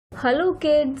Hello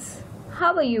kids,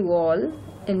 how are you all?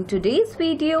 In today's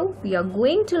video, we are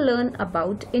going to learn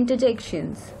about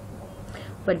interjections.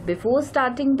 But before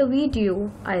starting the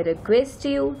video, I request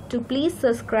you to please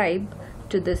subscribe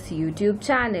to this YouTube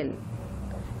channel.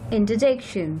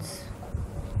 Interjections.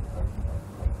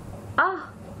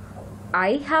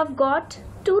 I have got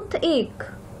toothache.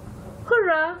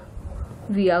 Hurrah!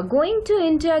 We are going to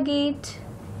interrogate.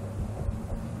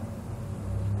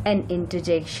 An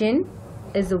interjection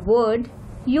is a word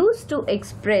used to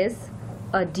express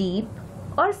a deep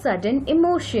or sudden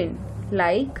emotion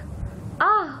like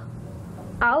ah,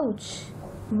 ouch,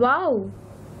 wow,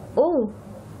 oh,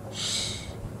 shh.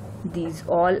 These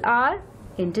all are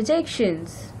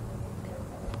interjections.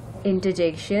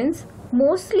 Interjections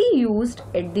mostly used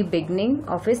at the beginning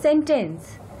of a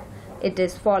sentence. It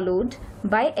is followed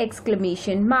by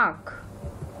exclamation mark.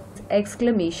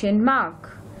 Exclamation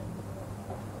mark.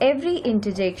 Every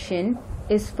interjection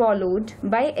is followed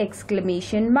by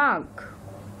exclamation mark.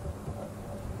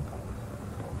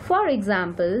 For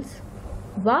examples,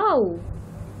 wow,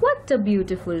 what a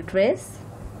beautiful dress.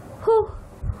 Oh,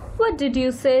 what did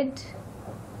you said?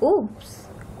 Oops,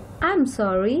 I'm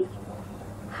sorry.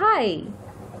 Hi,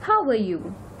 how are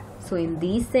you? So in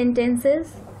these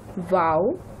sentences,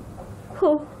 wow,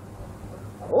 oh,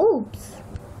 oops,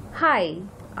 hi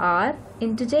are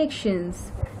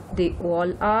interjections. They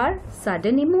all are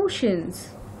sudden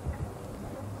emotions.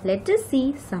 Let us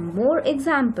see some more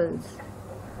examples.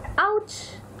 Ouch!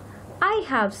 I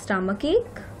have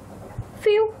stomachache.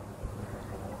 Phew!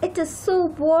 It is so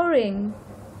boring.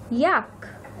 Yuck!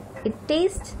 It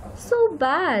tastes so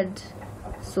bad.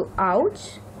 So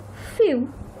ouch,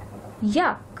 phew,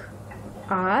 yuck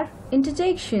are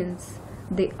interjections.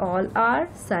 They all are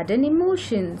sudden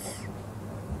emotions.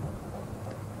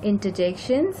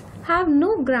 Interjections have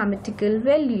no grammatical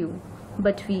value,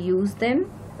 but we use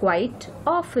them quite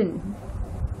often.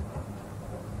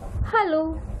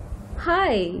 Hello,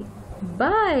 hi,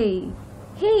 bye,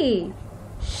 hey,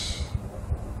 shh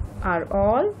are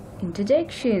all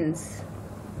interjections.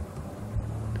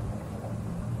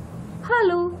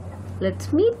 Hello,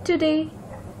 let's meet today.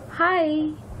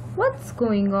 Hi, what's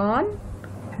going on?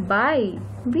 Bye,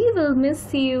 we will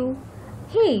miss you.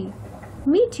 Hey,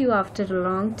 meet you after a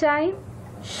long time.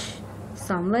 Shh,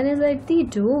 someone is at the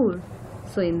door.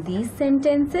 So in these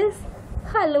sentences,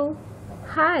 hello,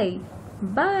 hi,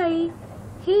 bye,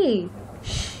 hey,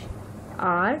 shh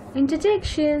are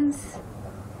interjections.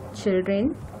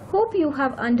 Children, hope you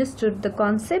have understood the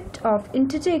concept of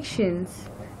interjections.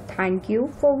 Thank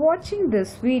you for watching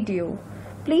this video.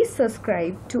 Please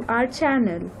subscribe to our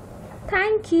channel.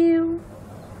 Thank you.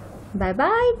 Bye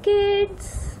bye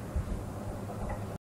kids.